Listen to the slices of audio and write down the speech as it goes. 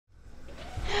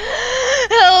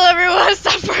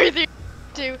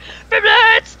2, 5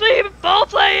 minutes, ball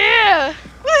play, yeah!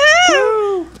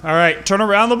 Woohoo! All right, turn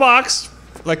around the box.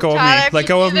 Let go of me. Let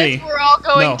go of me. We're all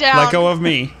going down. Let go of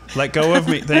me. Let go of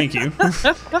me. Thank you.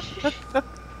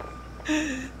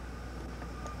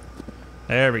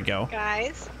 There we go.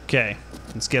 Guys. Okay,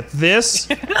 let's get this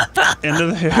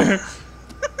into there.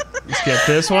 Let's get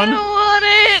this one. I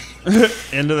don't want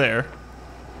it. Into there.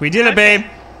 We did it, babe.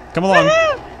 Come along.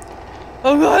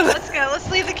 Oh god. Let's go.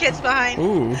 Let's leave the kids behind.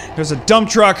 Ooh, there's a dump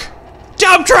truck.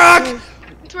 Dump truck!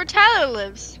 It's where Tyler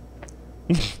lives.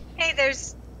 Hey,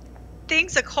 there's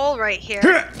things of coal right here.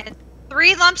 And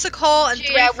 3 lumps of coal and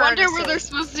 3 I furnaces. wonder where they're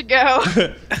supposed to go.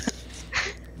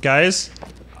 Guys.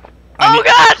 Oh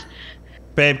god!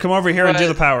 Babe, come over here and do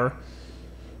the power.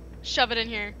 Shove it in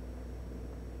here.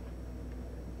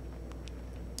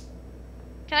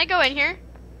 Can I go in here?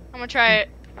 I'm gonna try it.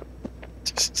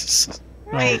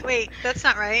 Wait, that's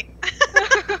not right.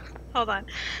 Hold on.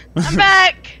 I'm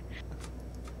back!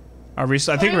 Are we?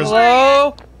 I think we're.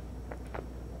 Hello?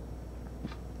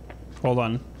 Hold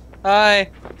on. Hi.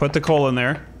 Put the coal in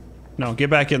there. No, get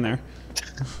back in there.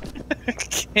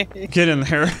 Okay. Get in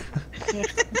there.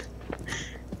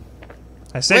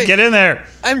 I said get in there!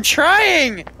 I'm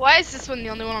trying! Why is this one the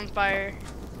only one on fire?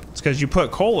 It's because you put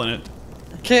coal in it.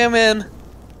 Okay, I'm in.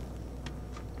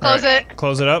 Close it.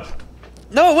 Close it up.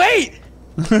 No, wait!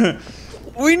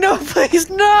 We know, please,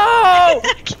 no!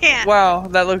 I can't. Wow,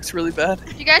 that looks really bad.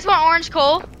 Do you guys want orange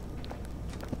coal?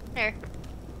 Here.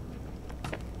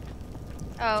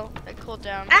 Oh, it cooled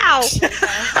down. Ow!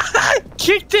 I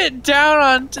kicked it down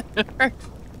onto her.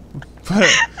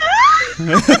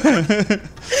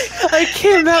 I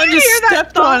came out and just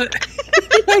stepped on it.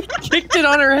 I kicked it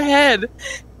on her head.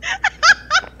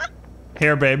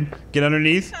 Here, babe. Get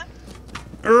underneath.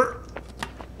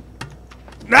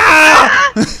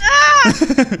 Ah!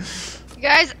 You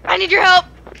guys, I need your help.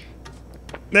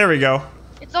 There we go.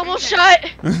 It's almost shut.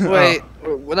 Wait,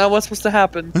 now what's supposed to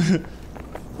happen?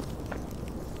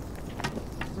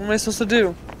 What am I supposed to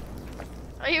do?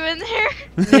 Are you in there?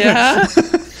 Yeah?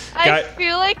 I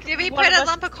feel like. Did we put a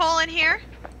lump of coal in here?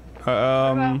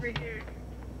 Over here.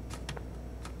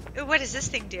 Ooh, what does this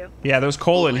thing do? Yeah, there's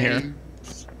coal in here.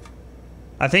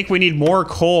 I think we need more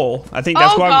coal. I think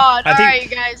that's Oh why. god! I think, Alright, you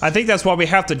guys. I think that's why we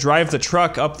have to drive the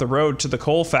truck up the road to the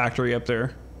coal factory up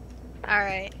there.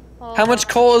 Alright. How much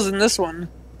coal is in this one?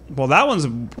 Well, that one's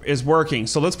is working.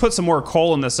 So let's put some more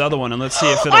coal in this other one and let's see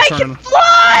if it'll I turn. can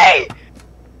fly!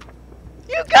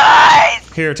 You guys!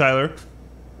 Here, Tyler.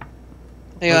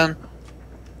 Hang on.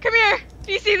 Come here.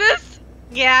 Do you see this?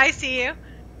 Yeah, I see you.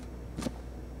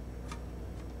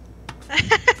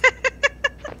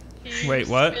 Wait,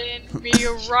 what? Spin me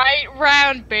right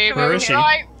round, baby. Where is she?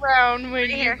 Right round when Right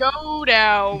you here. go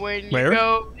down. When you Where?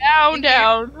 go down,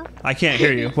 down. I can't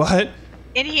hear you. What?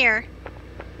 In here.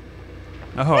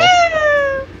 Oh.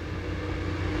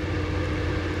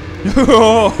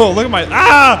 Oh, look at my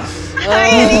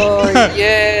Oh,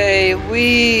 yay!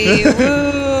 Wee!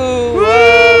 Woo!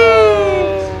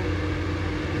 Whoa!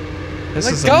 This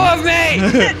Let is go of me!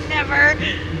 Never.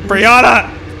 Brianna!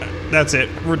 That's it.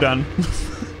 We're done.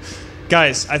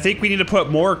 Guys, I think we need to put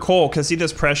more coal, because see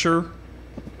this pressure?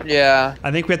 Yeah.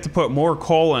 I think we have to put more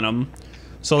coal in them.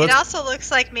 So It let's... also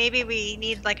looks like maybe we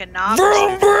need like a knob.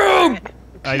 Vroom, vroom!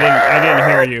 I didn't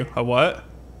hear you. A what?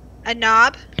 A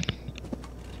knob?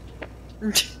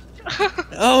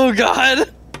 Oh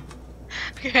god!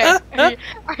 Okay.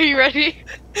 Are you ready?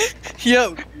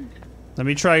 Yep. Let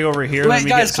me try over here. Let Wait, me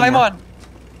guys, get some climb more. on.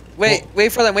 Wait,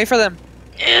 wait for them, wait for them.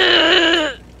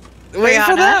 Wait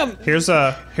for Brianna? them! Here's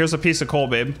a piece of coal,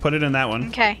 babe. Put it in that one.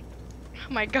 Okay.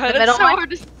 Oh my god, The it's middle so one? hard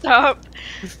to stop.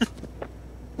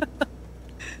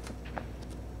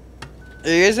 Are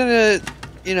you guys gonna,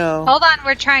 you know... Hold on,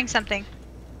 we're trying something.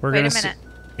 We're Wait gonna a minute.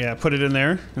 yeah, put it in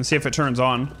there and see if it turns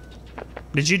on.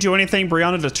 Did you do anything,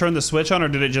 Brianna, to turn the switch on, or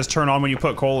did it just turn on when you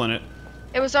put coal in it?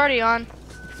 It was already on.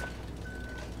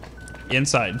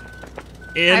 Inside.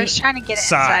 I was trying to get it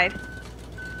inside.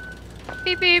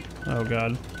 Beep beep. Oh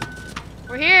god.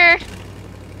 We're here.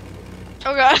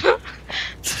 Oh god.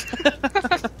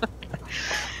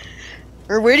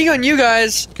 We're waiting on you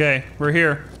guys. Okay, we're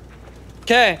here.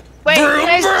 Okay. Wait, Vroom,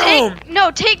 guys,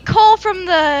 vroom. take coal from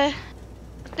the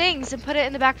things and put it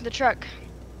in the back of the truck.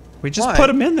 We just Why? put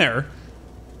them in there.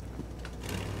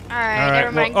 Alright,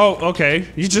 never mind. Well, oh, okay.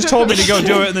 You just told me to go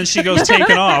do it, and then she goes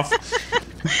taking off.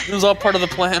 It was all part of the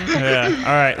plan. Yeah.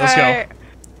 All right, let's Alright.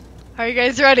 Are you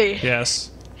guys ready? go.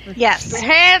 Yes. Yes.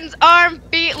 Hands, arms,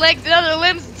 feet, legs, and other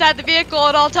limbs inside the vehicle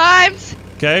at all times.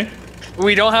 Okay.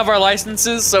 We don't have our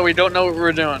licenses, so we don't know what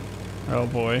we're doing. Oh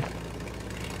boy.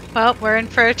 Well, we're in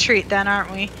for a treat then,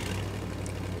 aren't we?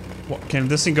 Can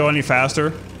this thing go any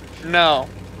faster? No.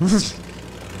 Excuse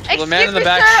man in the me,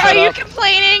 back, sir, shut are you up.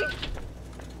 complaining?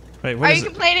 Wait, what Are is you it?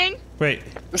 complaining? Wait.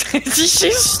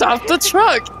 She stopped the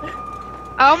truck.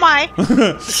 Oh my.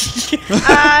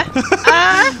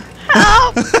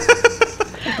 Help!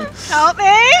 Help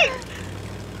me!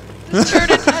 Just turn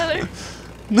it, Tyler.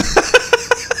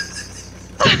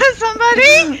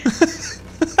 Somebody!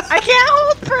 I can't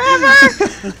hold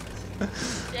forever!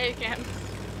 Yeah, you can.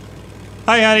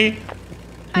 Hi, honey.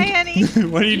 Hi, honey.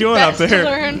 What are you doing up Best to there?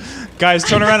 learn. Guys,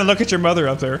 turn around and look at your mother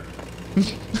up there.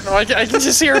 No, I can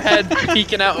just see her head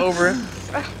peeking out over.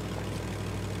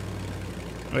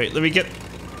 Wait, let me get...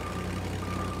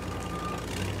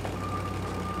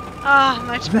 Oh,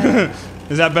 much better.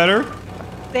 Is that better?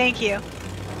 Thank you.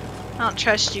 I don't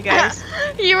trust you guys.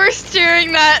 You were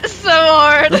steering that so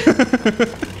hard.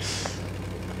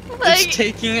 It's Like,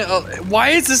 taking. Why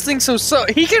is this thing so slow?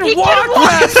 He can He walk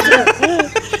can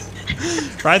faster.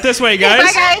 Right this way, guys.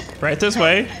 Bye, guys. Right this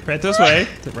way. Right this way.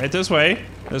 Right this way.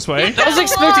 This way. I was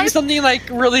expecting something like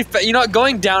really. You know, what,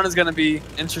 going down is gonna be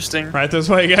interesting. Right this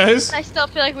way, guys. I still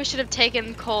feel like we should have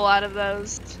taken coal out of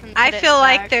those. and I put it feel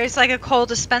like back. there's like a coal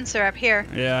dispenser up here.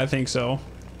 Yeah, I think so.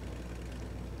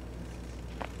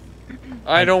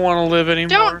 I don't want to live anymore.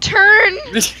 Don't turn!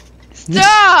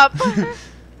 Stop!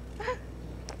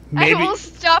 Maybe I will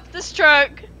stop this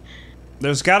truck.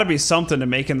 there's got to be something to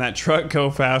making that truck go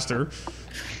faster.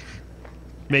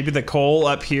 Maybe the coal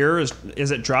up here is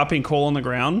it dropping coal on the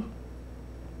ground?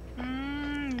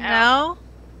 No.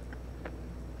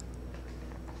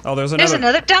 Oh, there's There's another.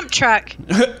 another dump truck.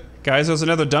 Guys, there's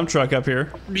another dump truck up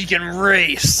here. We can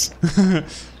race.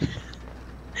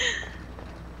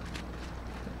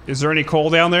 Is there any coal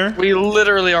down there? We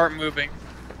literally aren't moving.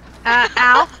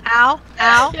 Ow, ow,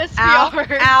 ow, Yes, we ow, are.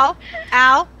 ow,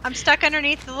 ow. I'm stuck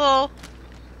underneath the little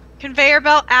conveyor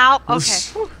belt. Ow.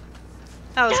 Okay.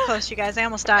 That was close, you guys. I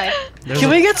almost died. There's Can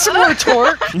a- we get some more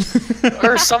torque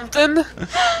or something?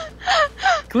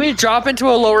 Can we drop into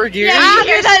a lower gear? Yeah, you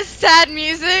hear that sad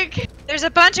music? There's a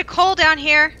bunch of coal down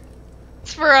here.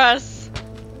 It's for us.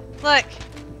 Look.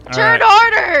 All Turn right.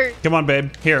 harder! Come on,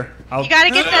 babe. Here. I'll. You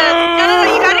gotta get the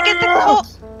no, you gotta get the coal.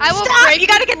 I will Stop! break You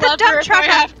gotta get the lever dump if truck I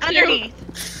up have to.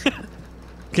 underneath.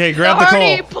 Okay, The grab the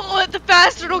harder you coal. pull it, the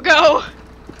faster it'll go.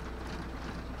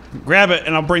 Grab it,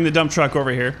 and I'll bring the dump truck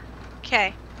over here.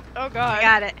 Okay, Oh god. I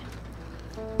got it.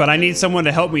 But I need someone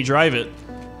to help me drive it.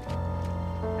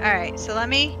 All right, so let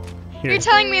me. Here. You're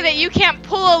telling me that you can't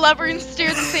pull a lever and steer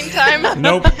at the same time?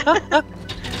 Nope.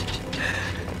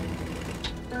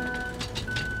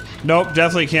 Nope,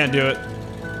 definitely can't do it.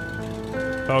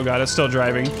 Oh god, it's still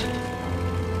driving.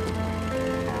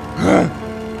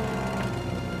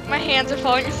 My hands are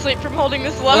falling asleep from holding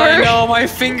this I lever. know, my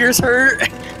fingers hurt.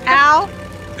 Ow.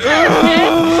 It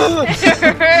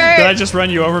Did I hurts. just run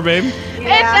you over, babe? It's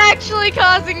Yeah. actually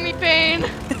causing me pain.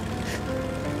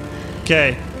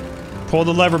 Okay. Pull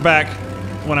the lever back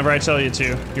whenever I tell you to.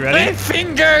 You My ready?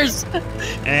 fingers.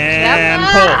 And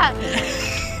Ah! pull.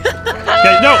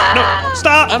 Okay, no,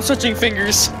 stop! I'm switching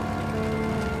fingers.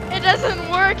 It doesn't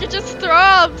work, it just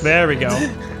throbs. There we go.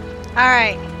 All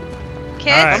right,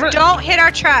 kids, All right. don't hit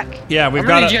our truck. Yeah, I'm we've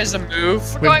gonna got need you it. guys to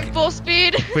move. We're going full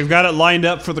speed. We've got it lined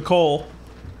up for the coal.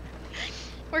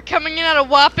 We're coming in at a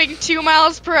whopping 2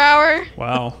 miles per hour.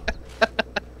 Wow.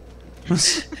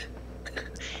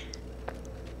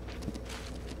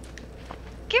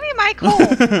 Give me my coal.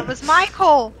 That was my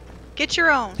coal. Get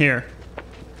your own. Here.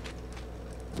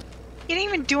 You didn't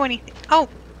even do anything. Oh,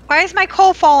 why is my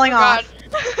coal falling off?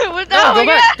 What the No, hell go we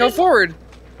back. got? Go forward.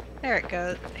 There it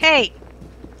goes. Hey,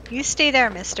 you stay there,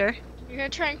 mister. You're gonna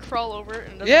try and crawl over it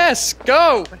and it doesn't, Yes,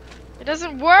 go. it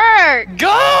doesn't work.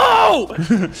 Go.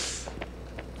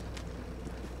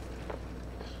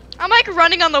 I'm like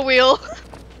running on the wheel.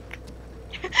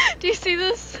 Do you see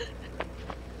this?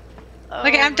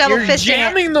 Look, I'm double You're fisting it.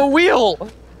 jamming the wheel.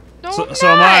 No, So, I'm so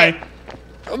am not. I.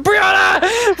 Brianna!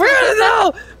 Brianna,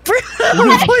 no!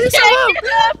 Brianna, pull yourself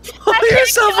up! Pull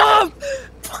yourself up!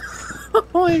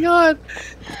 Oh my god.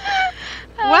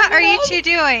 What are you two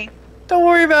doing? Don't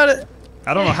worry about it.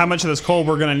 I don't know how much of this coal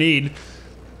we're gonna need.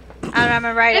 I'm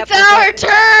gonna ride It's up. our with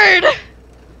it. turn!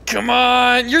 Come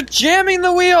on, you're jamming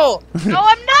the wheel. No,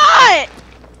 I'm not!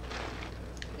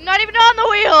 I'm not even on the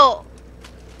wheel!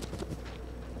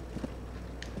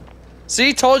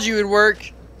 See, told you it'd work.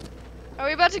 Are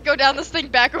we about to go down this thing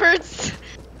backwards?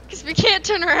 Because we can't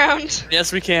turn around.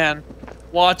 Yes, we can.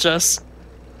 Watch us.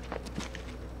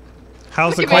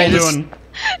 How's the Look coal at me. doing?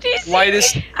 Do you see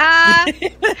Lightest. me?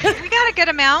 We got a good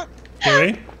amount. Do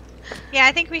we? Yeah,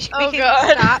 I think we should. Oh, we God.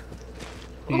 can stop.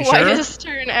 You sure? Whitest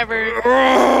turn ever.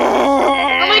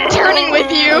 I'm like turning with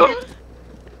you.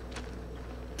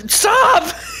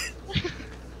 Stop!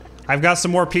 I've got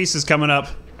some more pieces coming up.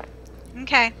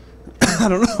 Okay. I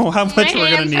don't know how much My we're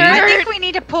gonna hands need. hurt. I think we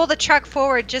need to pull the truck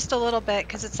forward just a little bit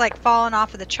because it's like falling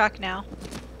off of the truck now.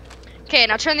 Okay,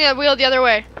 now turn the wheel the other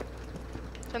way.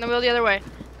 Turn the wheel the other way.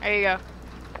 There you go.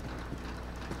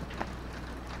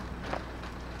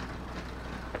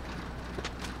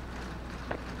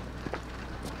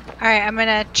 All right, I'm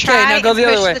gonna try now go and the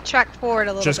other push way. the truck forward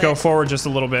a little Just bit. go forward just a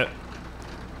little bit.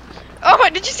 Oh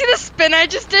my, did you see the spin I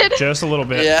just did? Just a little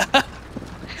bit. Yeah.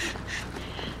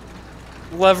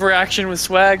 Lever action with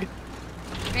swag.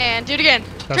 And do it again.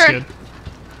 That's turn. good.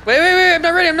 Wait, I'm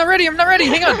not ready,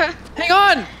 hang on. Hang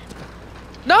on!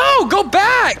 No, go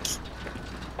back!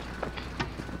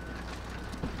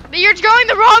 You're going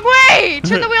the wrong way!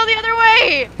 Turn the wheel the other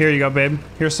way! Here you go, babe.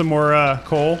 Here's some more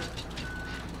coal.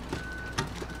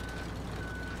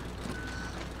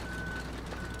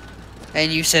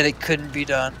 And you said it couldn't be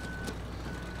done.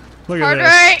 Look at Hard this.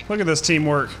 right. Look at this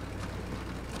teamwork.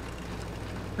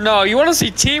 No, you want to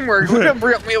see teamwork? Look at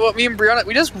what me and Brianna,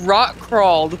 we just rock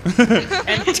crawled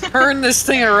and turned this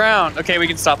thing around. Okay, we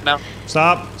can stop now.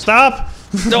 Stop. Stop!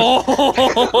 No,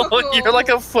 you're like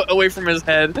a foot away from his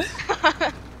head.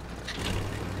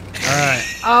 Alright.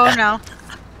 Oh no.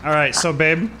 Alright, so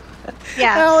babe,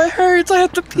 Yeah. Ow, it hurts. I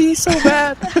have to pee so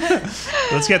bad.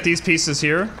 let's get these pieces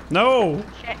here. No!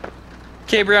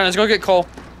 Okay, Brianna, let's go get coal.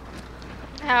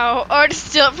 Ow. Or to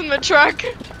steal it from the truck.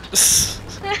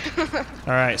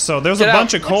 Alright, so there's Get a out.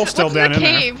 bunch of coal What's still in down the in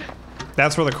there. cave?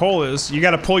 That's where the coal is. You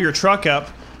gotta pull your truck up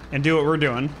and do what we're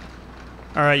doing.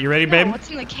 Alright, you ready, No, babe? what's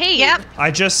in the cave? Yep.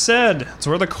 I just said, it's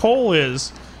where the coal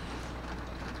is.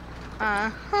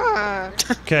 Uh-huh.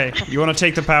 Okay, you wanna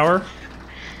take the power?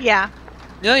 Yeah.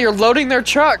 Yeah, you're loading their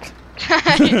truck.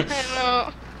 I don't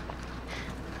know.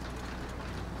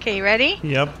 Okay, you ready?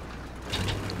 Yep.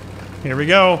 Here we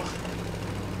go.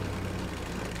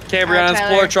 Okay, Brianna, let's pull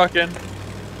Tyler. our truck in.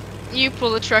 You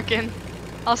pull the truck in.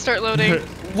 I'll start loading.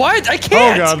 What? I Oh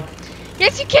can't! god,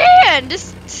 Yes, you can!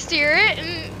 Just steer it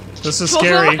and this is pull the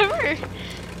scary. lever.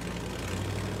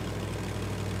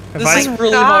 This is If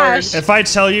really Gosh. I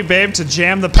tell you, babe, to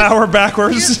jam the power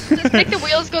backwards. Just make the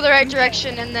wheels go the right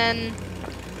direction and then...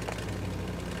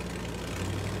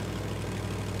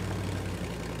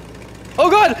 Oh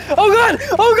god! Oh god!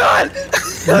 Oh god!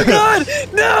 Oh god!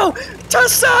 No!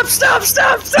 Just stop! Stop!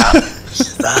 Stop!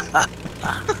 Stop!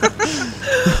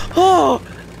 Oh!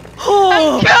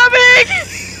 Oh!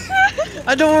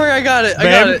 Coming! Don't worry, I got it. I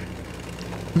got Babe?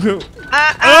 it.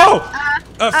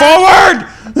 Forward!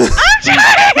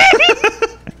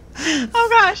 Oh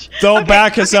gosh. Don't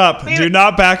back us up. Do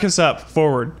not back us up.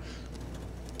 Forward.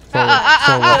 Forward. Oh,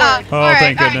 Alright, thank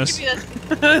alright, goodness. give me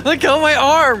this. Let go of my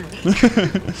arm.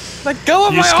 Let go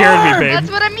of You my scared me, arm. babe.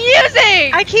 That's what I'm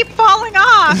using! I keep falling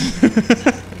off.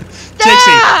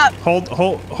 Stop!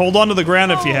 Dixie, hold on to the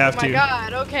ground if you have Oh to. my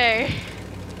god, okay.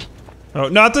 Oh,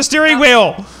 not the steering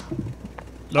wheel!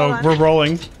 Oh, on. we're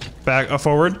rolling. Back,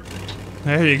 forward.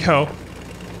 There you go.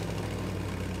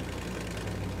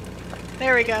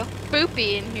 There we go.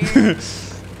 Spoopy in here.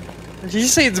 Did you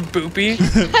say it's boopy?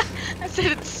 I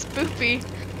said it's spoopy.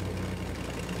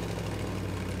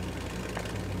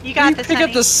 You got You this, pick honey.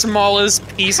 up the smallest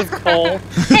piece of coal.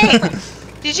 Hey,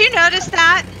 did you notice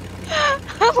that?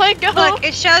 Oh my god. Look,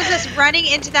 it shows us running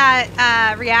into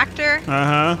that reactor.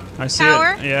 Uh-huh. I see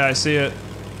Tower? it. Yeah, I see it.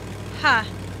 Huh.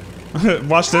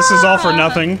 Watch, this is all for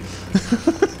nothing.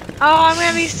 Oh, I'm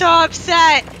gonna be so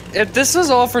upset. If this was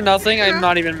all for nothing, I'm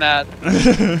not even mad.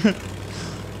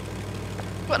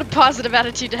 What a positive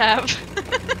attitude to have.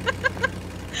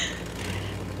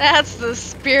 That's the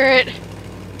spirit.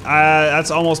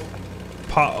 That's almost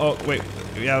oh, wait.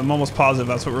 Yeah, I'm almost positive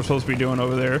that's what we're supposed to be doing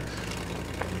over there.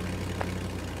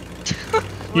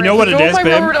 You know what it Go is, my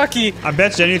babe? rubber ducky. I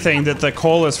bet you anything that the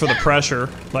coal is for the pressure,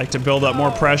 like to build up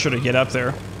more pressure to get up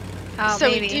there. Oh, So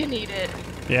maybe. we do need it.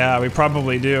 Yeah, we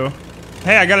probably do.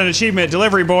 Hey, I got an achievement,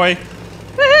 delivery boy.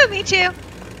 Woohoo, me too.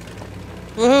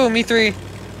 Woohoo, me three.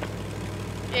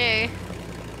 Yay.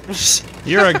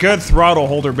 You're a good throttle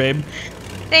holder, babe.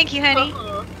 Thank you, honey.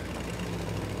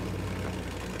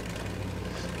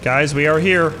 Guys, we are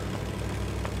here.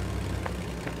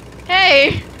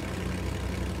 Hey!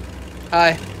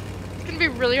 Hi. It's gonna be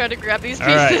really hard to grab these All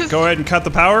pieces. right, go ahead and cut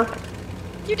the power.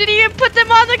 You didn't even put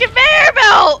them on the conveyor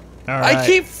belt! All right. I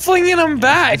keep flinging them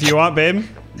back. If you want, babe,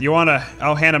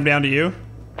 I'll hand them down to you.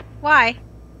 Why?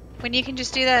 When you can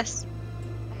just do this.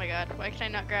 Oh my god, why can I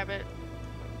not grab it?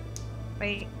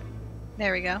 Wait.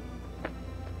 There we go.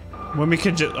 When we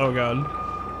could just, oh god.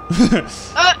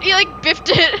 Oh, you like biffed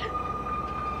it.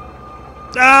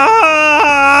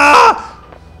 Ah!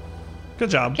 Good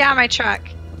job. Get out of my truck.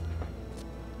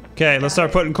 Okay, let's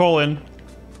start putting coal in.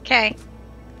 Okay.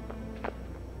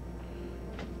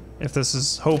 If this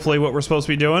is hopefully what we're supposed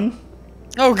to be doing.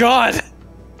 Oh God!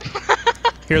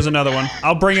 Here's another one.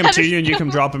 I'll bring him to you and you can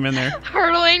drop him in there.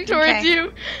 Hurtling towards Okay.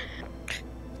 you.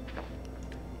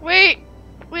 Wait,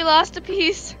 we lost a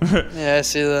piece. Yeah, I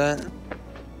see that.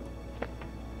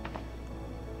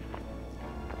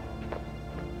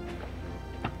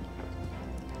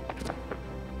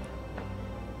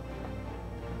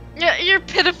 Yeah, your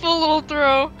pitiful little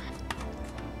throw.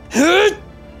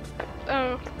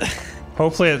 Oh.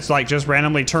 Hopefully it's like just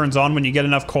randomly turns on when you get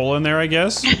enough coal in there, I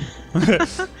guess.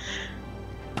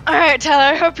 Alright,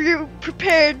 Tyler, I hope you're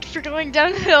prepared for going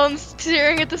downhill and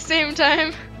steering at the same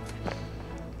time.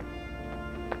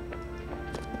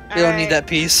 We don't need that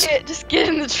piece. Just get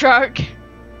in the truck.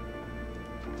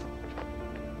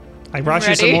 I brought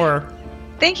you some Ready? more.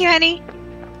 Thank you, honey.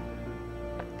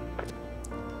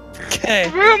 Okay.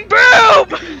 Boom,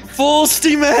 boom! Full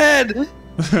steam ahead!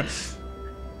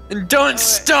 And don't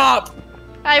stop!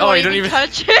 I Oh, won't you don't even even-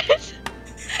 touch it.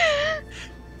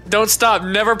 Don't stop,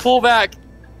 never pull back.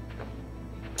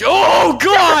 Oh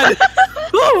God!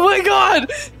 Oh my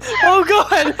God! Oh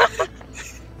God!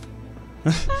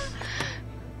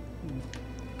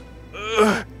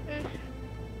 Ugh.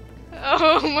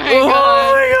 Oh my Oh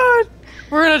god. my God!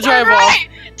 We're gonna drive Turn off. right!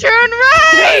 Turn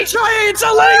right! Try it! It's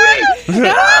not letting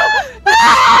me!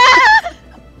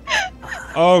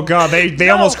 Oh god, they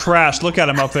almost crashed. Look at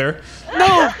him up there.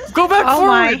 No! Go back Oh forward!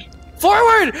 my.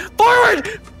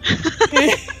 Forward!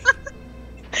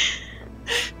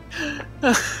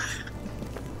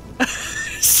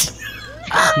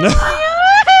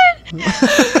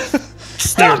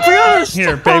 Stop! Brianna,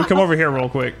 Here, stop. babe, come over here real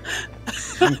quick.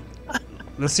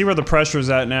 Let's see where the pressure's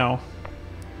at now.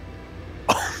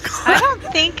 I don't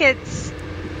think it's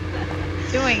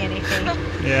doing anything.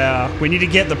 Yeah, we need to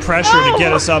get the pressure to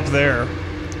get us up there.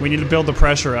 We need to build the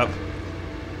pressure up.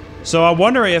 So I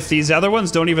wonder if these other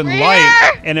ones don't even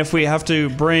light, and if we have to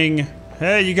bring...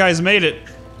 Hey, you guys made it.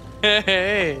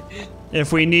 Hey.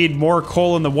 If we need more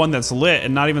coal in the one that's lit,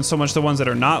 and not even so much the ones that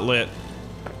are not lit.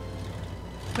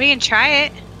 We can try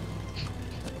it.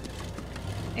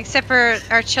 Except for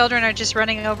our children are just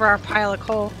running over our pile of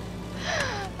coal.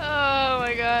 Oh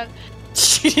my god.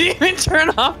 She didn't even turn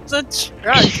off the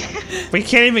truck. We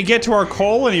can't even get to our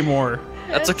coal anymore.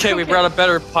 That's okay, we brought a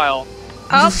better pile.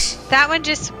 Oh, that one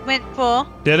just went full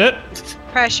Did it?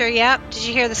 pressure. Yep. Did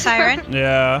you hear the siren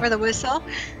Yeah. or the whistle?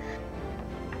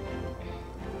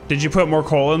 Did you put more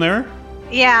coal in there?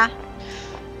 Yeah.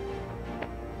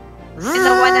 In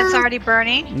the one that's already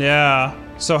burning. Yeah.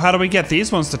 So how do we get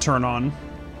these ones to turn on?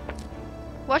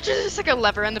 Watch, there's just like a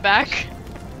lever in the back.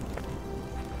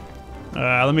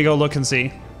 Let me go look and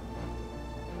see.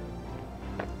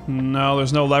 No,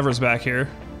 there's no levers back here.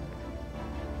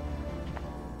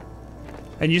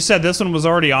 And you said this one was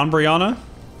already on, Brianna?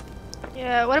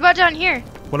 Yeah, what about down here?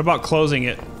 What about closing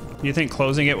it? You think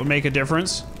closing it would make a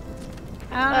difference?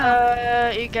 I don't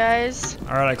know. You guys.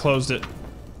 Alright, I closed it.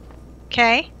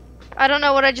 Okay. I don't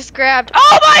know what I just grabbed.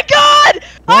 Oh my god!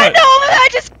 I What? know what I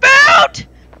just found!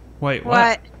 Wait,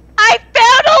 What? I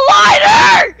found a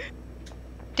lighter!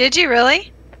 Did you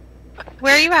really?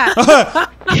 Where are you at?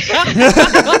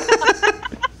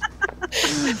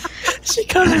 She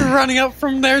comes running up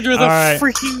from there with Alright. a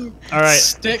freaking Alright.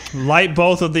 stick. Light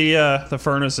both of the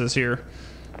furnaces here.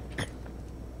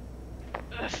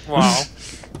 Wow.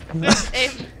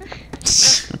 Aim.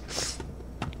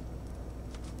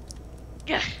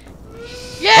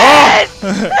 Yes!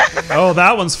 Oh,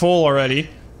 that one's full already.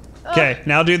 Okay,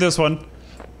 now do this one.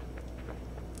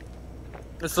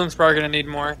 This one's probably gonna need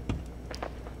more.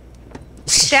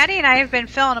 Daddy and I have been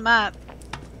filling them up.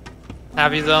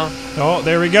 Have you though? Oh,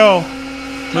 there we go.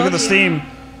 Look at the you. steam.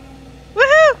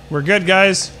 Woohoo! We're good,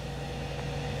 guys.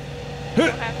 So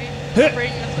happy. I'm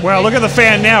bringing this with Wow, me. look at the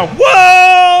fan now.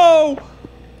 Whoa!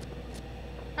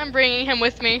 I'm bringing him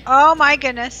with me. Oh my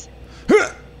goodness.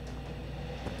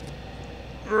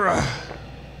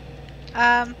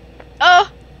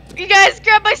 Oh! You guys,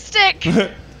 grab my stick!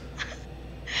 Grab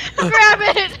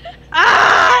it!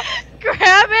 Ah!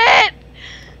 Grab it!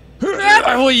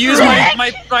 I will use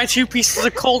my 2 pieces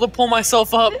of coal to pull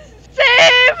myself up.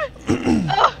 Save!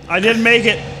 Oh, I didn't make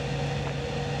it.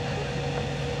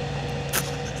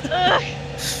 ugh.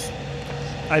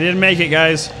 I didn't make it,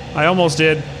 guys. I almost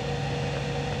did.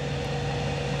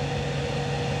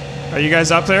 Are you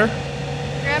guys up there?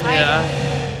 Grab me! Yeah.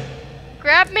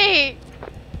 Grab me!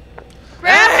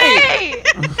 Grab me!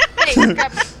 Hey,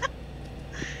 grab me.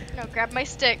 No, grab my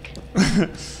stick.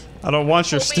 I don't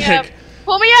want your Pull me up. stick.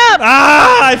 Pull me up!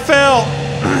 Ah, I fell.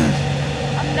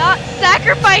 I'm not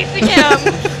sacrificing him!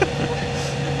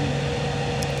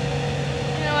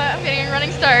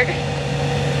 running start.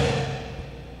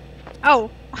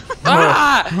 Oh.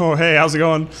 Ah! Oh, hey, how's it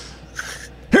going?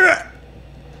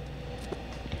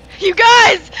 You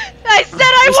guys! I said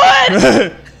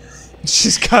I would!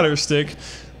 She's got her stick.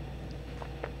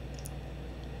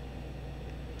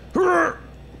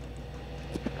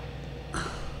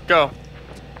 Go.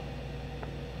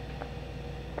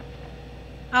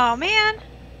 Oh man.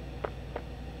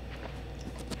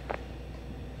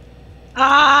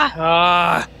 Ah.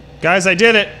 Ah. Guys, I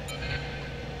did it.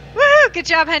 Woo! Good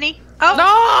job, honey. Oh.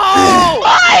 No!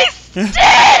 My stick!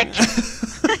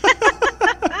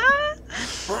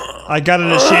 I got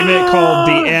an achievement called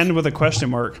The End with a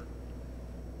question mark.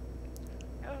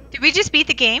 Did we just beat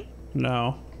the game?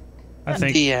 No. I At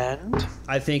think the end.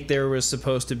 I think there was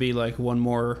supposed to be like one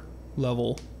more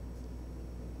level.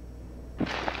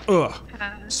 Ugh.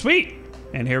 Sweet.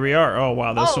 And here we are. Oh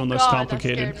wow, this one looks God,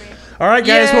 complicated. that scared me. All right,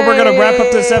 guys. Well, we're gonna wrap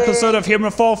up this episode of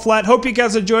Human Fall Flat. Hope you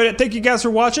guys enjoyed it. Thank you guys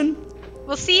for watching.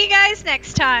 We'll see you guys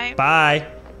next time. Bye.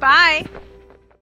 Bye.